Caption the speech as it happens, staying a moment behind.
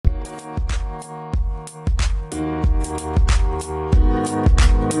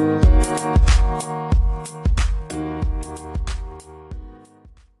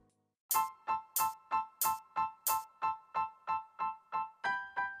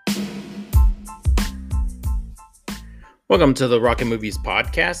Welcome to the Rocket Movies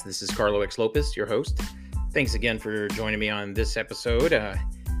Podcast. This is Carlo X. Lopez, your host. Thanks again for joining me on this episode. A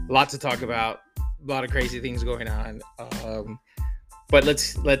lot to talk about, a lot of crazy things going on. But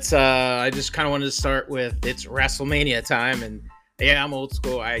let's. I just kind of wanted to start with it's WrestleMania time, and yeah, I'm old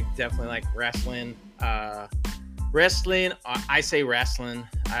school. I definitely like wrestling. I say wrestling.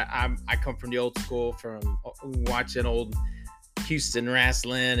 I come from the old school, from watching old Houston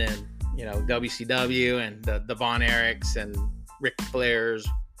wrestling and WCW and the Von Erichs and Ric Flairs.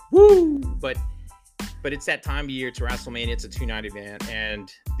 Woo! But it's that time of year. It's WrestleMania. It's a 2-night event.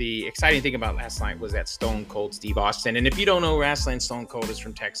 And the exciting thing about last night was that Stone Cold Steve Austin. And if you don't know wrestling, Stone Cold is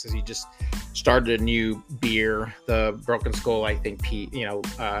from Texas. He just started a new beer, the Broken Skull, I think,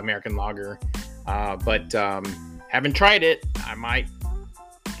 American Lager. But haven't tried it. I might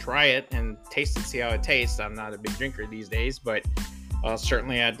try it and taste it, see how it tastes. I'm not a big drinker these days, but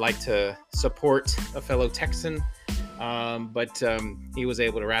certainly I'd like to support a fellow Texan. But he was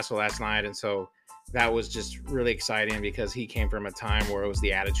able to wrestle last night, and so that was just really exciting because he came from a time where it was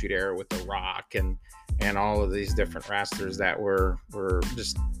the Attitude Era with The Rock and all of these different wrestlers that were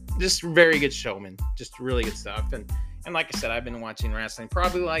just very good showmen, just really good stuff. And like I said, I've been watching wrestling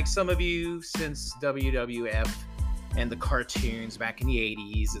probably like some of you since WWF and the cartoons back in the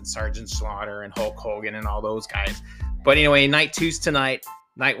 80s and Sergeant Slaughter and Hulk Hogan and all those guys. But anyway, night two's tonight.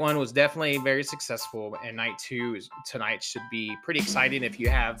 Night one was definitely very successful, and night two tonight should be pretty exciting. If you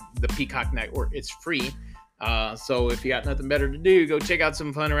have the Peacock Network, it's free. So if you got nothing better to do, go check out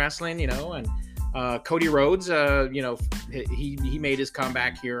some fun wrestling, And Cody Rhodes, he made his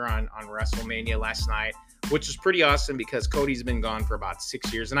comeback here on WrestleMania last night, which is pretty awesome because Cody's been gone for about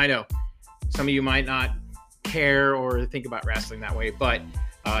 6 years. And I know some of you might not care or think about wrestling that way, but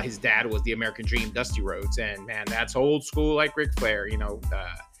his dad was the American Dream, Dusty Rhodes, and man, that's old school like Ric Flair. It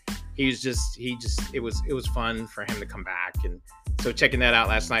was fun for him to come back, and so checking that out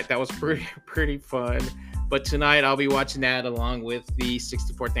last night, that was pretty fun. But tonight I'll be watching that along with the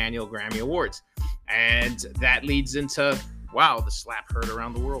 64th annual Grammy Awards, and that leads into the slap heard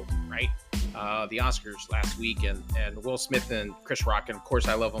around the world, right? The Oscars last week, and Will Smith and Chris Rock, and of course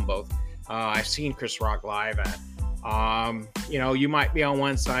I love them both. I've seen Chris Rock live at. You might be on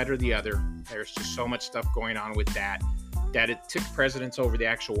one side or the other. There's just so much stuff going on with that it took precedence over the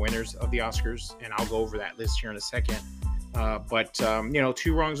actual winners of the Oscars, and I'll go over that list here in a second. But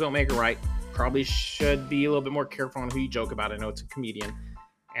two wrongs don't make a right. Probably should be a little bit more careful on who you joke about. I know it's a comedian,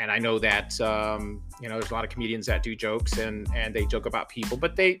 and I know that there's a lot of comedians that do jokes and they joke about people,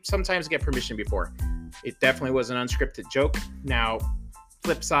 but they sometimes get permission before. It definitely was an unscripted joke. Now,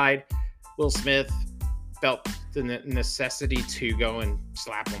 flip side, Will Smith felt the necessity to go and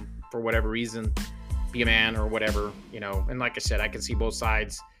slap him for whatever reason, be a man or whatever, and like I said, I can see both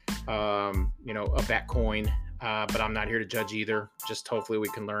sides, of that coin, but I'm not here to judge either. Just hopefully we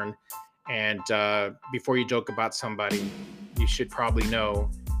can learn. And before you joke about somebody, you should probably know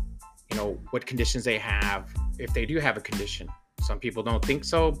what conditions they have, if they do have a condition. Some people don't think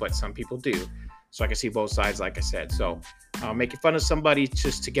so, but some people do. So I can see both sides, like I said. So making fun of somebody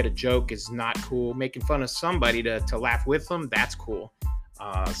just to get a joke is not cool. Making fun of somebody to laugh with them, that's cool.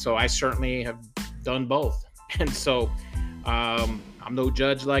 So I certainly have done both. And so I'm no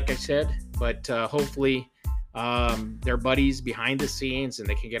judge, like I said, but hopefully they're buddies behind the scenes and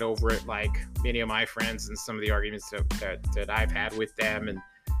they can get over it like many of my friends and some of the arguments that I've had with them. And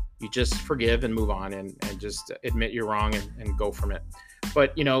you just forgive and move on and just admit you're wrong and go from it.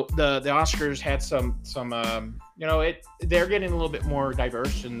 But, the Oscars had some they're getting a little bit more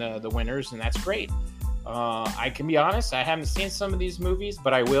diverse in the winners, and that's great. I can be honest, I haven't seen some of these movies,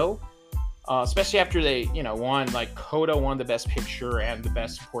 but I will, especially after they, won, like Coda won the Best Picture and the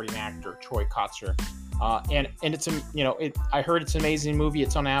Best Supporting Actor, Troy Kotsur. And it's, I heard it's an amazing movie.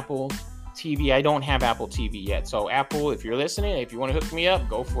 It's on Apple TV. I don't have Apple TV yet. So Apple, if you're listening, if you want to hook me up,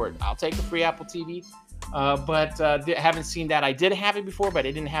 go for it. I'll take a free Apple TV. But haven't seen that. I did have it before, but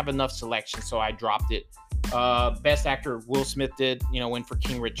I didn't have enough selection, so I dropped it. Best Actor, Will Smith did, win for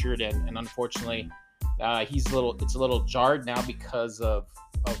King Richard, and unfortunately, it's a little jarred now because of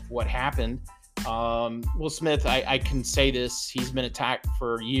what happened. Will Smith, I can say this, he's been attacked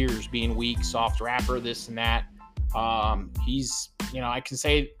for years, being weak, soft rapper, this and that. I can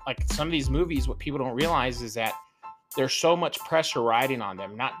say, like, some of these movies, what people don't realize is that there's so much pressure riding on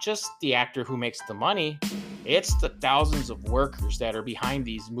them. Not just the actor who makes the money, it's the thousands of workers that are behind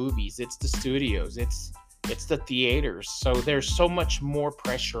these movies. It's the studios, it's the theaters. So there's so much more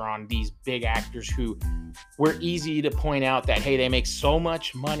pressure on these big actors who we're easy to point out that, hey, they make so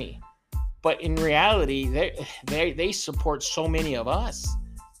much money. But in reality, they support so many of us.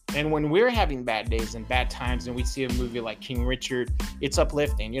 And when we're having bad days and bad times and we see a movie like King Richard, it's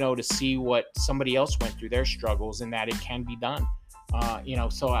uplifting, to see what somebody else went through, their struggles, and that it can be done.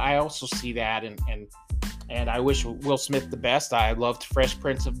 So I also see that, and I wish Will Smith the best. I loved Fresh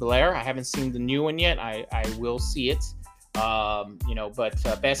Prince of Bel-Air. I haven't seen the new one yet. I will see it.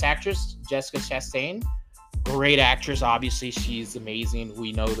 But Best Actress, Jessica Chastain, great actress. Obviously, she's amazing.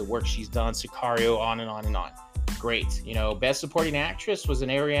 We know the work she's done, Sicario, on and on and on. Great. Best Supporting Actress was an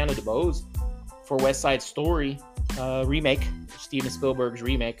Ariana DeBose for West Side Story remake, Steven Spielberg's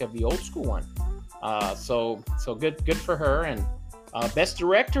remake of the old school one. So good for her. And Best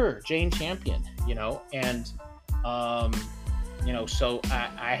Director, Jane Campion. So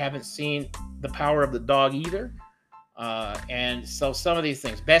I haven't seen The Power of the Dog either. And so some of these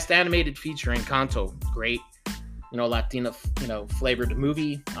things. Best Animated Feature, Encanto, great. Latina, flavored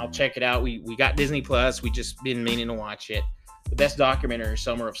movie. I'll check it out. We got Disney Plus. We just been meaning to watch it. The Best Documentary,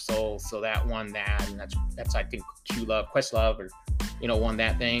 Summer of Soul. So that won that, and that's I think Questlove, or won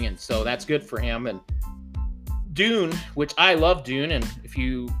that thing, and so that's good for him. And Dune, which I love Dune, and if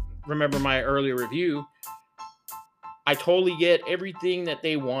you remember my earlier review, I totally get everything that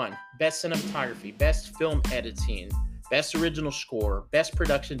they won. Best cinematography, best film editing, best original score, best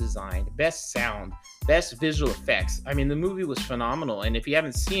production design, best sound, best visual effects. I mean, the movie was phenomenal, and if you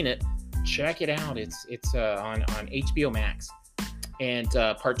haven't seen it, check it out. It's on HBO Max, and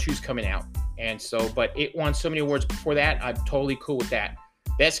part 2's coming out. And so, but it won so many awards before that. I'm totally cool with that.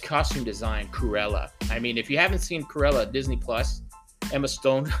 Best costume design, Cruella. I mean, if you haven't seen Cruella, Disney Plus, Emma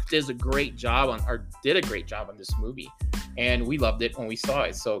Stone did a great job on this movie, and we loved it when we saw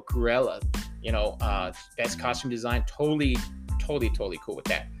it. So Cruella, best costume design, totally cool with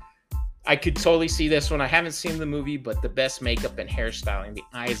that. I could totally see this one. I haven't seen the movie, but the best makeup and hairstyling, The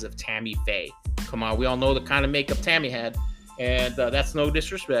Eyes of Tammy Faye. Come on, we all know the kind of makeup Tammy had, and that's no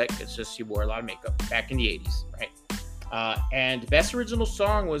disrespect. It's just she wore a lot of makeup back in the 80s, right? And best original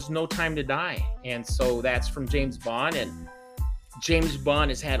song was No Time to Die, and so that's from James Bond. And James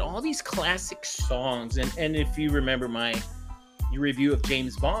Bond has had all these classic songs, and if you remember your review of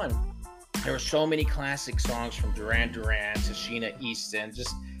James Bond, there were so many classic songs from Duran Duran to Sheena Easton,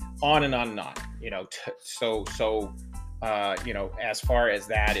 just on and on and on. As far as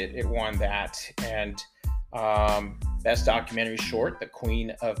that, it won that. And best documentary short, The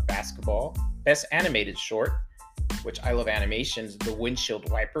Queen of Basketball. Best animated short, which I love animations, The Windshield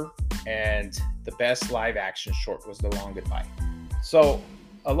Wiper. And the best live action short was The Long Goodbye. So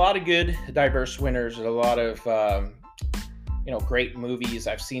a lot of good, diverse winners, a lot of, great movies.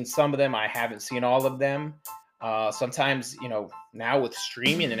 I've seen some of them. I haven't seen all of them. Sometimes, now with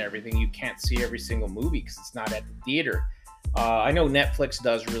streaming and everything, you can't see every single movie because it's not at the theater. I know Netflix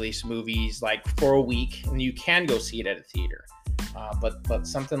does release movies like for a week, and you can go see it at a theater. But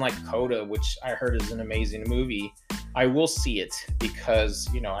something like Coda, which I heard is an amazing movie, I will see it because,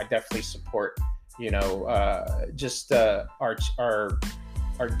 I definitely support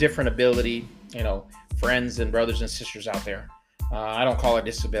our different ability, friends and brothers and sisters out there. I don't call it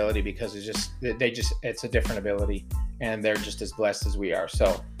disability because it's a different ability, and they're just as blessed as we are.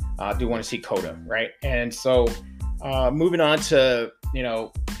 So I do want to see Coda, right? And so moving on to,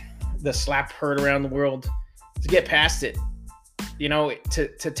 the slap heard around the world, to get past it,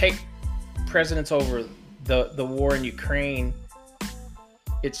 to take precedence over the war in Ukraine.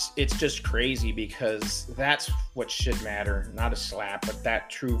 It's just crazy, because that's what should matter, not a slap, but that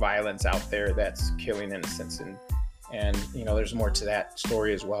true violence out there that's killing innocents. And there's more to that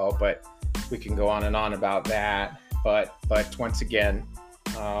story as well, but we can go on and on about that. But once again,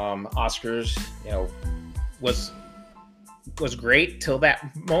 Oscars, was great till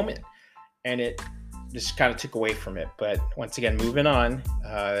that moment, and it just kind of took away from it. But once again, moving on,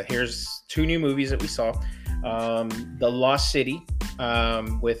 here's 2 new movies that we saw. The Lost City,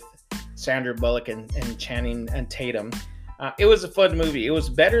 with Sandra Bullock and Channing and Tatum. It was a fun movie. It was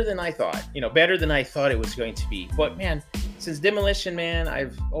better than I thought, better than I thought it was going to be. But man, since Demolition Man,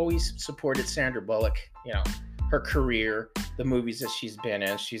 I've always supported Sandra Bullock, her career, the movies that she's been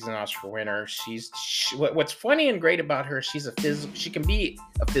in. She's an Oscar winner. What's funny and great about her, she can be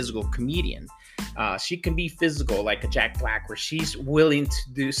a physical comedian. She can be physical like a Jack Black, where she's willing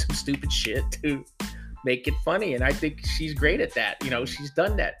to do some stupid shit to make it funny. And I think she's great at that. She's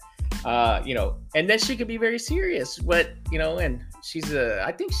done that. And then she could be very serious, but, and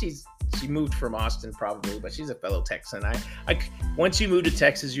I think she moved from Austin probably, but she's a fellow Texan. Once you move to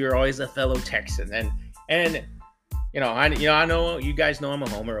Texas, you're always a fellow Texan. And I know you guys know I'm a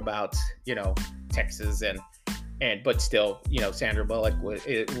homer about, Texas but still, Sandra Bullock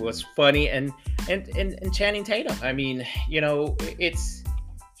was funny, and Channing Tatum. I mean,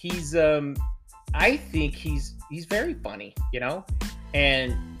 he's I think he's very funny,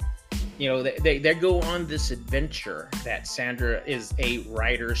 and they go on this adventure that Sandra is a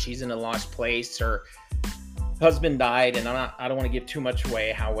writer. She's in a lost place. Her husband died, and I don't want to give too much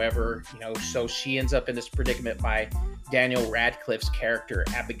away. However, so she ends up in this predicament by Daniel Radcliffe's character,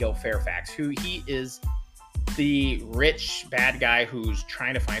 Abigail Fairfax, who he is the rich bad guy who's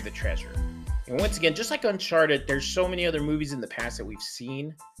trying to find the treasure. And once again, just like Uncharted, there's so many other movies in the past that we've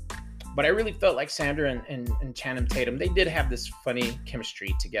seen, but I really felt like Sandra and Channing Tatum, they did have this funny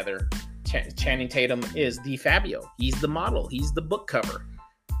chemistry together. Channing Tatum is the Fabio. He's the model. He's the book cover.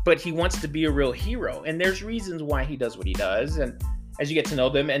 But he wants to be a real hero. And there's reasons why he does what he does. And as you get to know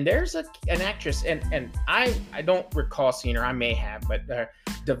them, and there's an actress, and I don't recall seeing her. I may have, but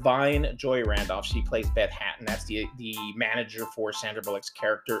Divine Joy Randolph, she plays Beth Hatton. That's the manager for Sandra Bullock's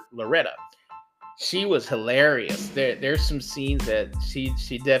character, Loretta. She was hilarious. There's some scenes that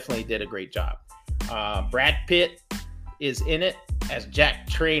she definitely did a great job. Brad Pitt is in it as Jack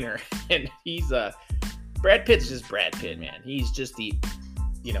Trainer, and Brad Pitt's just Brad Pitt, man. He's just he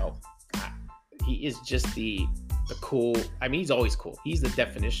is just the cool. I mean, he's always cool. He's the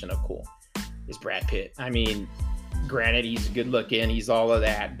definition of cool. Is Brad Pitt. I mean, granted, he's good looking. He's all of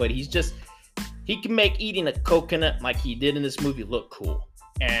that, but he can make eating a coconut like he did in this movie look cool.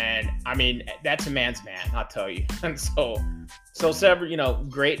 And I mean, that's a man's man, I'll tell you. And so several,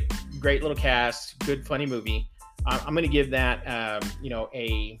 great little cast, good funny movie. I'm going to give that, a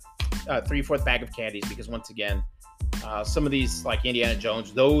 3/4 bag of candies, because once again, some of these, like Indiana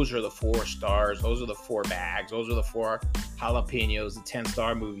Jones, those are the 4 stars. Those are the 4 bags. Those are the 4 jalapenos, the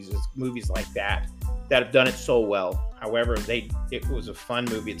 10-star movies like that have done it so well. However, it was a fun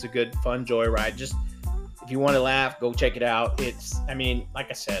movie. It's a good, fun joyride. Just, if you want to laugh, go check it out. Like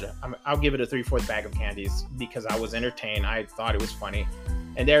I said, I'll give it a 3/4 bag of candies because I was entertained. I thought it was funny.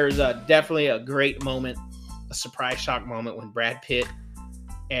 And there's definitely a great moment, a surprise shock moment when Brad Pitt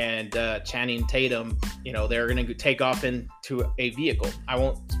and Channing Tatum, they're going to take off into a vehicle. I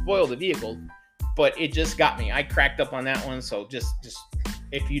won't spoil the vehicle, but it just got me. I cracked up on that one. So just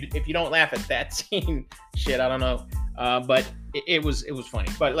if you don't laugh at that scene, shit, I don't know. But it was funny.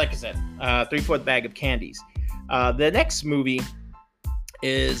 But like I said, 3/4 bag of candies. The next movie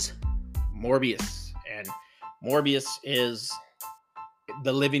is Morbius, and Morbius is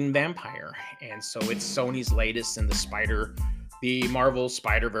the living vampire, and so it's Sony's latest in the Marvel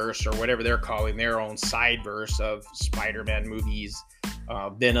Spider-Verse, or whatever they're calling their own side verse of Spider-Man movies.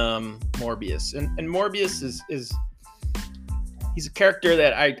 Venom, Morbius, and Morbius is he's a character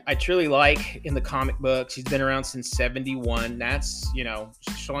that I truly like in the comic books. He's been around since 1971. That's,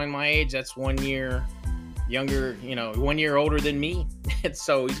 showing my age. That's 1 year younger, 1 year older than me. And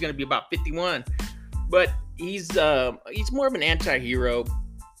so he's going to be about 51. But he's more of an anti-hero.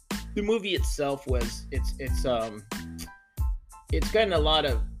 The movie itself it's gotten a lot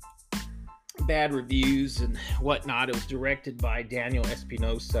of bad reviews and whatnot. It was directed by Daniel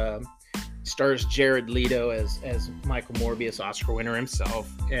Espinosa. Stars Jared Leto as Michael Morbius, Oscar winner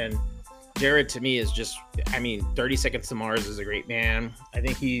himself. And Jared, to me, is just, 30 Seconds to Mars is a great man. I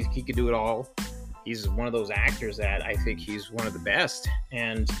think he could do it all. He's one of those actors that I think he's one of the best.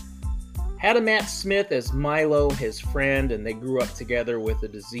 And had a Matt Smith as Milo, his friend, and they grew up together with a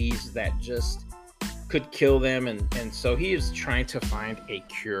disease that just could kill them. And so he is trying to find a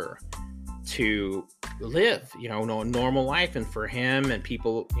cure to live, a normal life. And for him and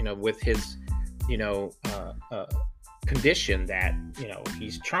people, with his, condition that,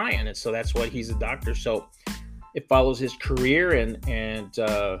 he's trying. And so that's what he's a doctor. So it follows his career, and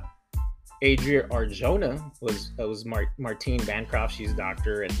Adria Arjona was Martine Bancroft. She's a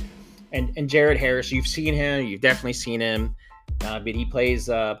doctor, and Jared Harris. You've seen him. You've definitely seen him. But he plays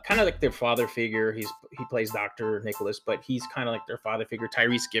kind of like their father figure. He plays Dr. Nicholas, but he's kind of like their father figure.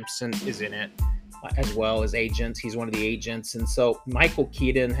 Tyrese Gibson is in it as well as agents. He's one of the agents. And so Michael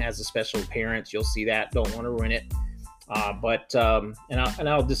Keaton has a special appearance. You'll see that. Don't want to ruin it.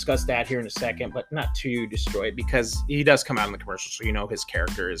 I'll discuss that here in a second, but not to destroy it, because he does come out in the commercial. So, his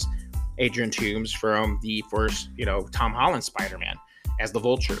character is Adrian Toomes from the first, Tom Holland Spider-Man as the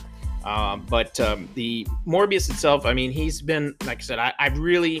Vulture. But the Morbius itself, he's been, like I said, I've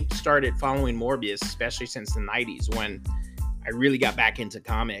really started following Morbius, especially since the 90s when I really got back into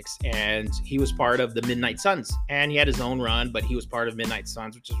comics, and he was part of the Midnight Suns, and he had his own run, but he was part of Midnight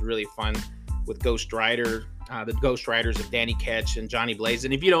Suns, which is really fun, with Ghost Rider, the Ghost Riders of Danny Ketch and Johnny Blaze.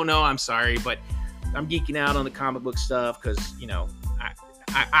 And if you don't know, I'm sorry, but I'm geeking out on the comic book stuff because,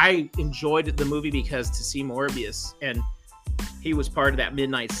 I enjoyed the movie because to see Morbius, and he was part of that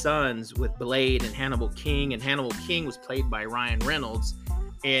Midnight Suns with Blade and Hannibal King was played by Ryan Reynolds.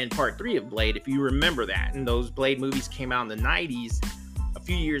 in part 3 of Blade, if you remember that. And those Blade movies came out in the 90s, a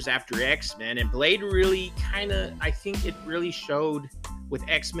few years after X-Men. And Blade really I think it really showed with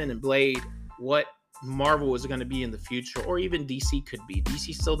X-Men and Blade what Marvel was going to be in the future, or even DC could be.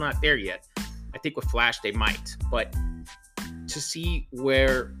 DC's still not there yet. I think with Flash they might. But to see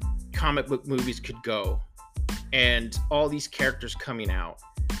where comic book movies could go, and all these characters coming out,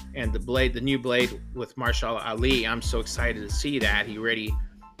 and the new Blade with Mahershala Ali, I'm so excited to see that. He already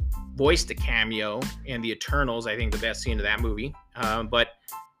voiced a cameo in the Eternals, I think the best scene of that movie. But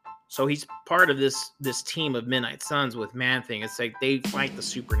so he's part of this team of Midnight Suns with Man-Thing. It's like they fight the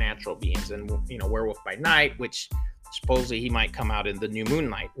supernatural beings, and Werewolf by Night, which supposedly he might come out in the new Moon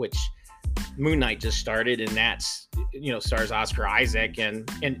Knight, which Moon Knight just started, and that's stars Oscar Isaac, and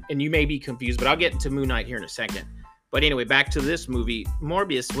you may be confused, but I'll get into Moon Knight here in a second. But anyway, back to this movie.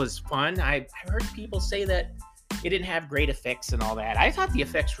 Morbius was fun. I heard people say that it didn't have great effects and all that. I thought the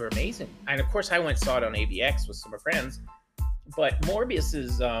effects were amazing, and of course I went and saw it on AVX with some friends. But Morbius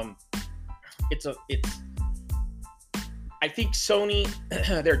is I think Sony,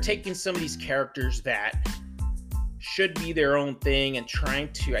 they're taking some of these characters that should be their own thing and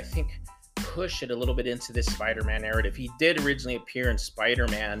trying to, I think, push it a little bit into this Spider-Man narrative. He did originally appear in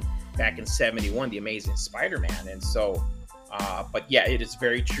Spider-Man back in 71, The Amazing Spider-Man. And so, but yeah, it is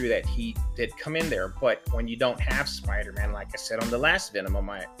very true that he did come in there. But when you don't have Spider-Man, like I said on the last Venom of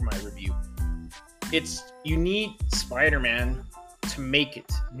my review, you need Spider-Man to make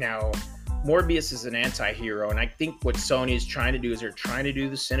it. Now, Morbius is an anti-hero, and I think what Sony is trying to do is they're trying to do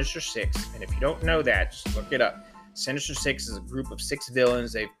the Sinister Six. And if you don't know that, just look it up. Sinister Six is a group of 6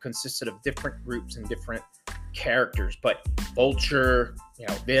 villains. They've consisted of different groups and different characters, but Vulture,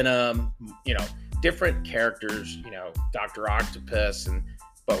 Venom, different characters, Dr. Octopus,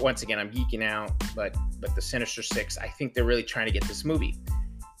 but once again, I'm geeking out, but the Sinister Six, I think they're really trying to get this movie.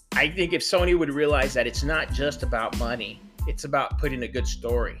 I think if Sony would realize that it's not just about money, it's about putting a good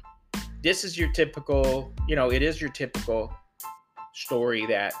story. This is your typical, it is your typical story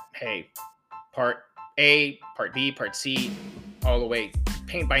that, hey, part A, part B, part C, all the way,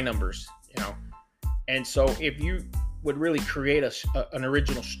 paint by numbers, And so if you would really create an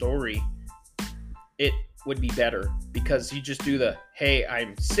original story, it would be better, because you just do hey,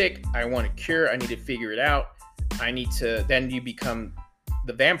 I'm sick, I want a cure, I need to figure it out, then you become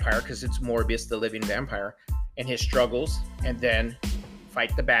the vampire, because it's Morbius, the living vampire, and his struggles, and then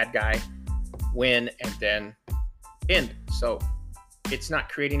fight the bad guy, win, and then end. So it's not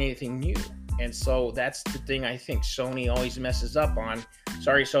creating anything new. And so that's the thing I think Sony always messes up on.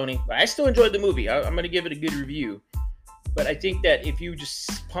 Sorry, Sony, but I still enjoyed the movie. I'm going to give it a good review. But I think that if you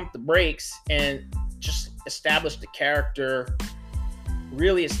just pump the brakes and just establish the character,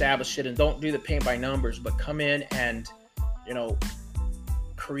 really establish it, and don't do the paint by numbers, but come in and,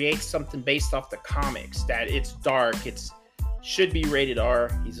 create something based off the comics, that it's dark, should be rated R,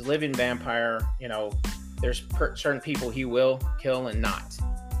 he's a living vampire, there's certain people he will kill and not.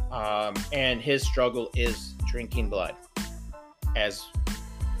 And his struggle is drinking blood. As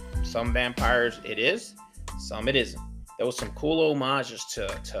some vampires it is, some it isn't. There was some cool homages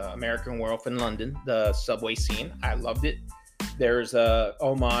to American Werewolf in London, the subway scene. I loved it. There's a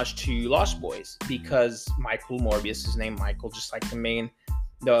homage to Lost Boys, because Michael Morbius is named Michael, just like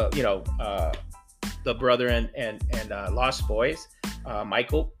the brother and Lost Boys,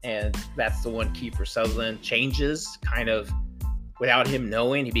 Michael, and that's the one Kiefer Sutherland changes kind of without him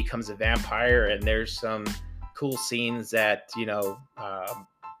knowing. He becomes a vampire, and there's some cool scenes that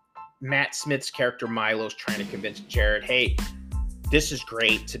Matt Smith's character Milo's trying to convince Jared, hey, this is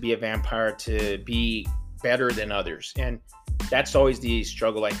great to be a vampire, to be better than others. And that's always the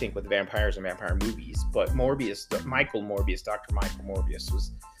struggle, I think, with vampires and vampire movies. But Morbius, Dr. Michael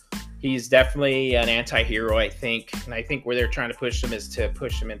Morbius, he's definitely an anti-hero, I think. And I think where they're trying to push him is to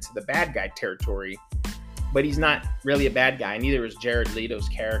push him into the bad guy territory. But he's not really a bad guy. Neither is Jared Leto's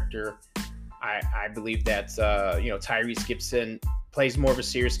character. I believe that, Tyrese Gibson plays more of a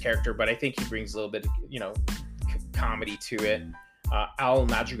serious character, but I think he brings a little bit, comedy to it. Al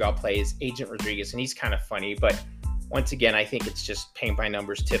Madrigal plays Agent Rodriguez, and he's kind of funny. But once again, I think it's just paint by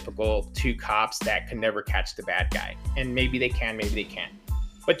numbers, typical 2 cops that can never catch the bad guy. And maybe they can, maybe they can't.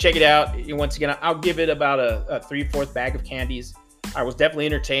 But check it out. Once again, I'll give it about a 3/4 bag of candies. I was definitely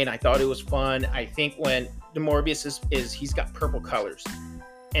entertained. I thought it was fun. I think when the Morbius is he's got purple colors.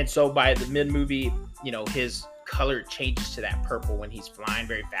 And so by the mid-movie, his color changes to that purple when he's flying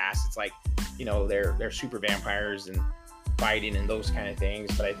very fast. It's like, they're super vampires and fighting and those kind of things.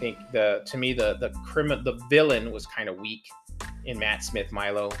 But I think the villain was kind of weak in Matt Smith,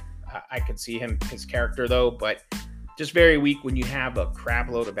 Milo. I could see his character though, but just very weak when you have a crap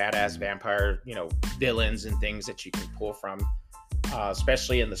load of badass vampire, villains and things that you can pull from,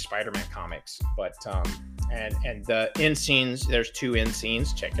 especially in the Spider-Man comics. But and the end scenes, there's 2 end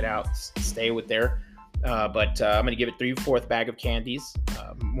scenes. Check it out. Stay with there. But I'm going to give it 3/4 bag of candies.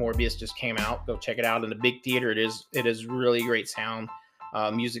 Morbius just came out. Go check it out in the big theater. It is really great sound.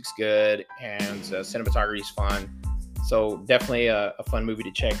 Music's good, and cinematography is fun. So definitely a fun movie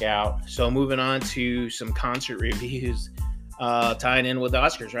to check out. So moving on to some concert reviews, tying in with the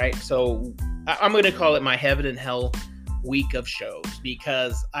Oscars, right? So I'm going to call it my heaven and hell week of shows,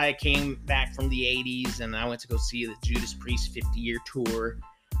 because I came back from the 80s and I went to go see the Judas Priest 50-year tour.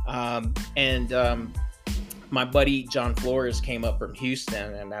 My buddy John Flores came up from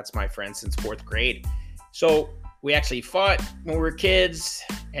Houston, and that's my friend since 4th grade. So we actually fought when we were kids,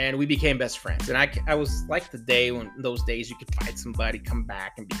 and we became best friends. And I was like the day when those days you could fight somebody, come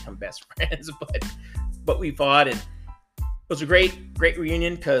back and become best friends. But we fought, and it was a great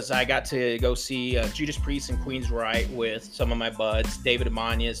reunion, because I got to go see Judas Priest and Queensryche with some of my buds, David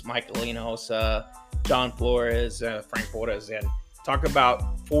Ibanez, Michael Hinojosa, John Flores, Frank Boras, and talk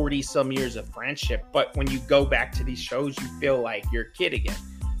about 40 some years of friendship. But when you go back to these shows, you feel like you're a kid again.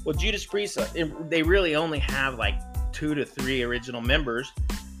 Well, Judas Priest, they really only have like 2 to 3 original members.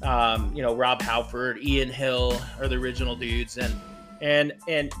 Rob Halford, Ian Hill are the original dudes, and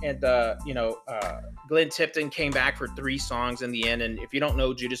Glenn Tipton came back for 3 songs in the end. And if you don't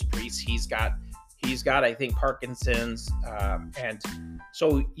know Judas Priest, he's got I think Parkinson's, and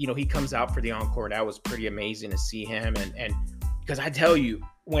so he comes out for the encore. That was pretty amazing to see him, and because I tell you,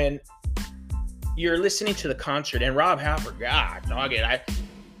 when you're listening to the concert and Rob Halford, God dog it,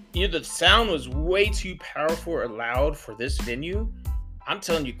 the sound was way too powerful or loud for this venue. I'm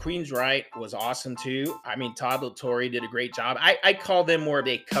telling you, Queensryche was awesome too. I mean, Todd La Torre did a great job. I call them more of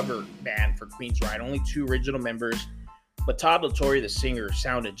a cover band for Queensryche. Only 2 original members, but Todd La Torre, the singer,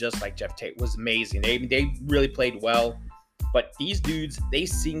 sounded just like Jeff Tate. Was amazing. They really played well. But these dudes, they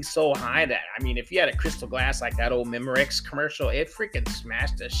sing so high that, I mean, if you had a crystal glass like that old Memorex commercial, it freaking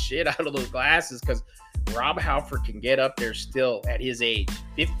smashed the shit out of those glasses, because Rob Halford can get up there still at his age,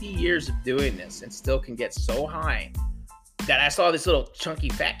 50 years of doing this, and still can get so high that I saw this little chunky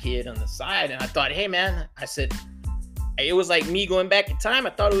fat kid on the side, and I thought, hey, man, I said, it was like me going back in time. I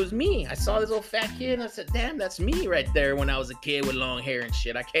thought it was me. I saw this little fat kid, and I said, damn, that's me right there when I was a kid with long hair and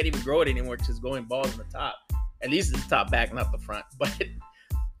shit. I can't even grow it anymore because it's going bald on the top. At least it's the top back, not the front. But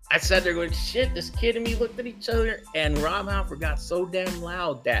I sat there going, shit, this kid and me looked at each other, and Rob Halford got so damn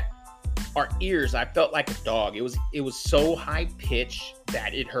loud that our ears, I felt like a dog. It was so high pitched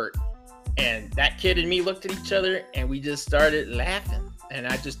that it hurt. And that kid and me looked at each other, and we just started laughing. And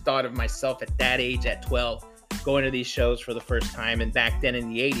I just thought of myself at that age, at 12, going to these shows for the first time. And back then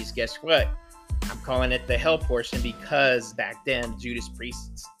in the 80s, guess what? I'm calling it the hell portion, because back then, Judas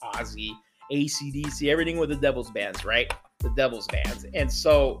Priest, Ozzy, AC/DC, everything with the Devil's bands, right? The Devil's bands. And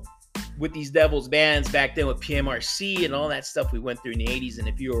so with these Devil's bands back then with PMRC and all that stuff we went through in the 80s, and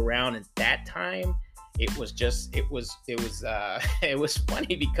if you were around at that time, it was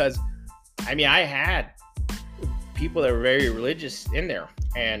funny, because I mean, I had people that were very religious in there,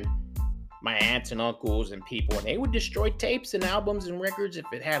 and my aunts and uncles and people, and they would destroy tapes and albums and records if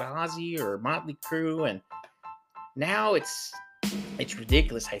it had Ozzy or Motley Crue. And now it's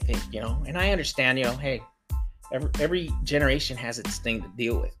ridiculous, I think, and I understand, hey, every generation has its thing to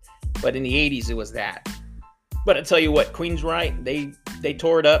deal with. But in the 80s, it was that. But I tell you what, Queensryche, they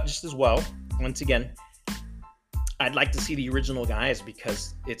tore it up just as well. Once again, I'd like to see the original guys,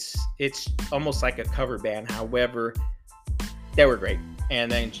 because it's almost like a cover band. However, they were great.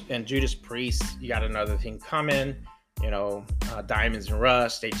 And Judas Priest, you got another thing coming, Diamonds and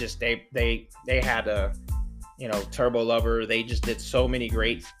Rust. They had a, Turbo Lover. They just did so many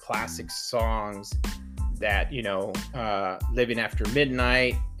great classic songs that, Living After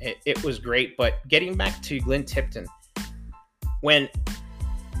Midnight. It was great. But getting back to Glenn Tipton, when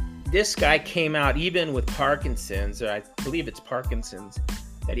this guy came out, even with Parkinson's, or I believe it's Parkinson's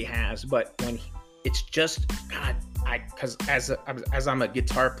that he has, but when it's just, God, because as I'm a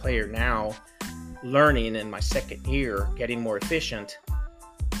guitar player now, learning in my second year, getting more efficient,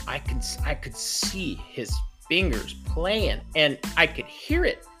 I could see his fingers playing, and I could hear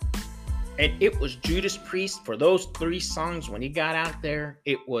it. And it was Judas Priest for those 3 songs. When he got out there,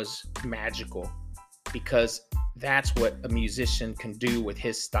 it was magical, because that's what a musician can do with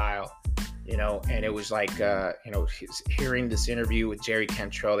his style, and it was like, hearing this interview with Jerry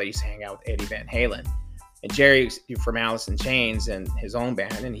Cantrell that he's hanging out with Eddie Van Halen, and Jerry's from Alice in Chains and his own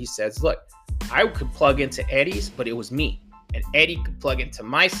band. And he says, look, I could plug into Eddie's, but it was me, and Eddie could plug into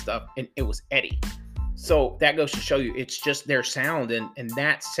my stuff, and it was Eddie. So that goes to show you, it's just their sound, and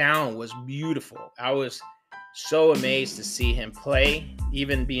that sound was beautiful. I was so amazed to see him play,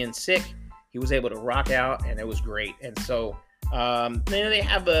 even being sick. He was able to rock out, and it was great. And so they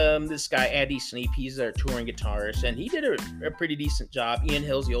have this guy Andy Sneap. He's their touring guitarist, and he did a pretty decent job. Ian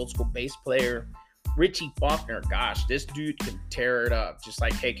Hill's the old school bass player. Richie Faulkner, gosh, this dude can tear it up, just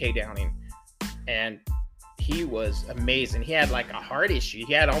like KK Downing. And he was amazing. He had like a heart issue.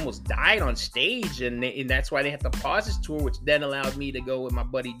 He had almost died on stage, and that's why they had to pause his tour, which then allowed me to go with my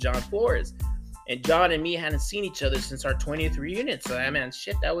buddy John Flores. And John and me hadn't seen each other since our 20th reunion. So,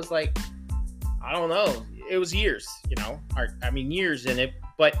 that was like, I don't know. It was years, years in it.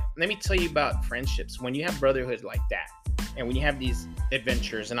 But let me tell you about friendships. When you have brotherhood like that, and when you have these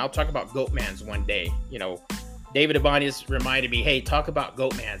adventures, and I'll talk about Goatmans one day, David Ibanez reminded me, hey, talk about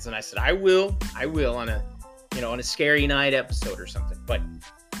Goatmans. And I said, I will on a scary night episode or something. But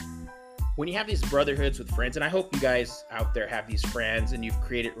when you have these brotherhoods with friends, and I hope you guys out there have these friends and you've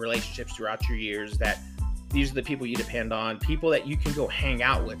created relationships throughout your years, that these are the people you depend on, people that you can go hang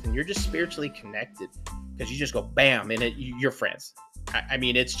out with, and you're just spiritually connected because you just go bam, and you're friends.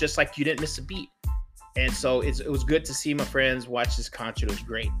 It's just like you didn't miss a beat. And so it was good to see my friends watch this concert. It was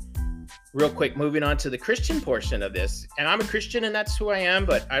great. Real quick, moving on to the Christian portion of this. And I'm a Christian, and that's who I am,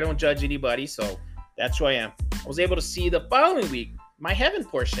 but I don't judge anybody, so that's who I am. I was able to see the following week. My heaven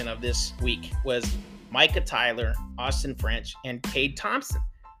portion of this week was Micah Tyler, Austin French, and Cade Thompson.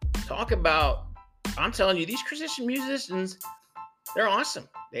 Talk about, I'm telling you, these Christian musicians, they're awesome.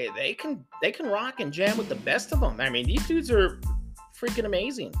 They can rock and jam with the best of them. These dudes are freaking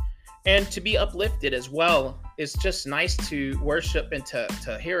amazing. And to be uplifted as well, it's just nice to worship and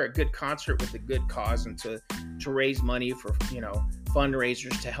to hear a good concert with a good cause, and to raise money for,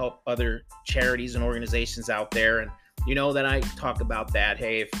 fundraisers to help other charities and organizations out there. And that I talk about that.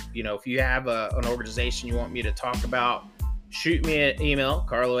 Hey, if you have an organization you want me to talk about, shoot me an email,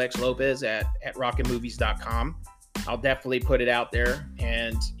 carloxlopez at rockinmovies.com. I'll definitely put it out there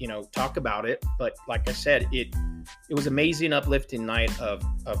and, talk about it. But like I said, it was amazing, uplifting night of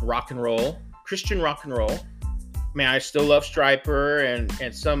rock and roll, Christian rock and roll. I still love Stryper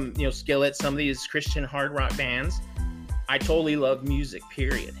and some, Skillet, some of these Christian hard rock bands. I totally love music,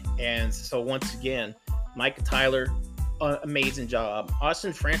 period. And so once again, Micah Tyler, amazing job.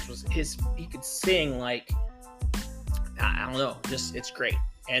 Austin French he could sing like, I don't know, just, it's great.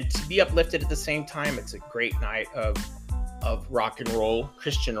 And to be uplifted at the same time, it's a great night of rock and roll,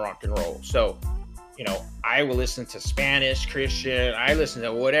 Christian rock and roll. So, I will listen to Spanish, Christian, I listen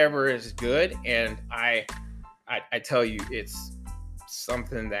to whatever is good. And I tell you, it's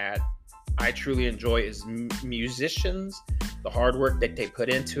something that I truly enjoy is musicians, the hard work that they put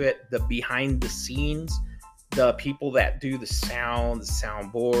into it, the behind the scenes, the people that do the sound, the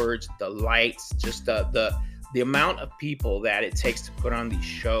soundboards, the lights, just the amount of people that it takes to put on these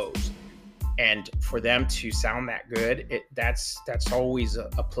shows, and for them to sound that good, that's always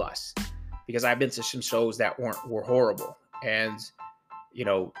a plus, because I've been to some shows that were horrible, and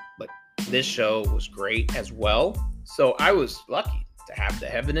but this show was great as well. So I was lucky to have the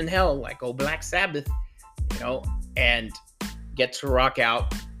heaven and hell, like old Black Sabbath, and get to rock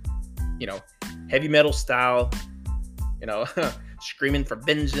out, heavy metal style, Screaming for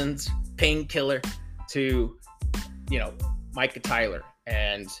Vengeance, Painkiller, to, Micah Tyler.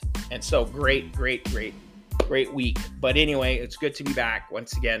 And so great week. But anyway, it's good to be back.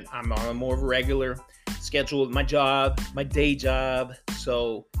 Once again, I'm on a more of a regular schedule with my job, my day job.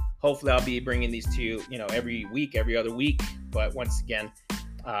 So hopefully I'll be bringing these to you, every week, every other week. But once again,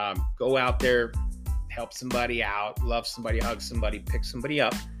 go out there, help somebody out, love somebody, hug somebody, pick somebody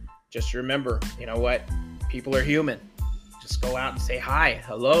up. Just remember, what? People are human. Just go out and say hi,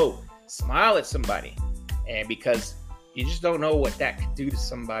 hello, smile at somebody. And because you just don't know what that could do to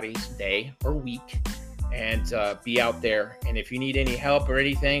somebody's day or week. And be out there. And if you need any help or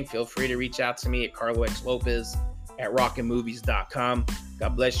anything, feel free to reach out to me at carloxlopez at rockinmovies.com.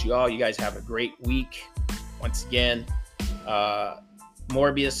 God bless you all. You guys have a great week. Once again,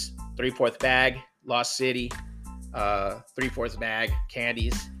 Morbius, 3/4 bag, Lost City, 3/4 bag,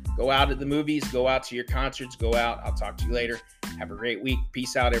 candies. Go out to the movies, go out to your concerts, go out. I'll talk to you later. Have a great week.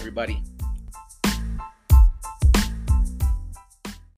 Peace out, everybody.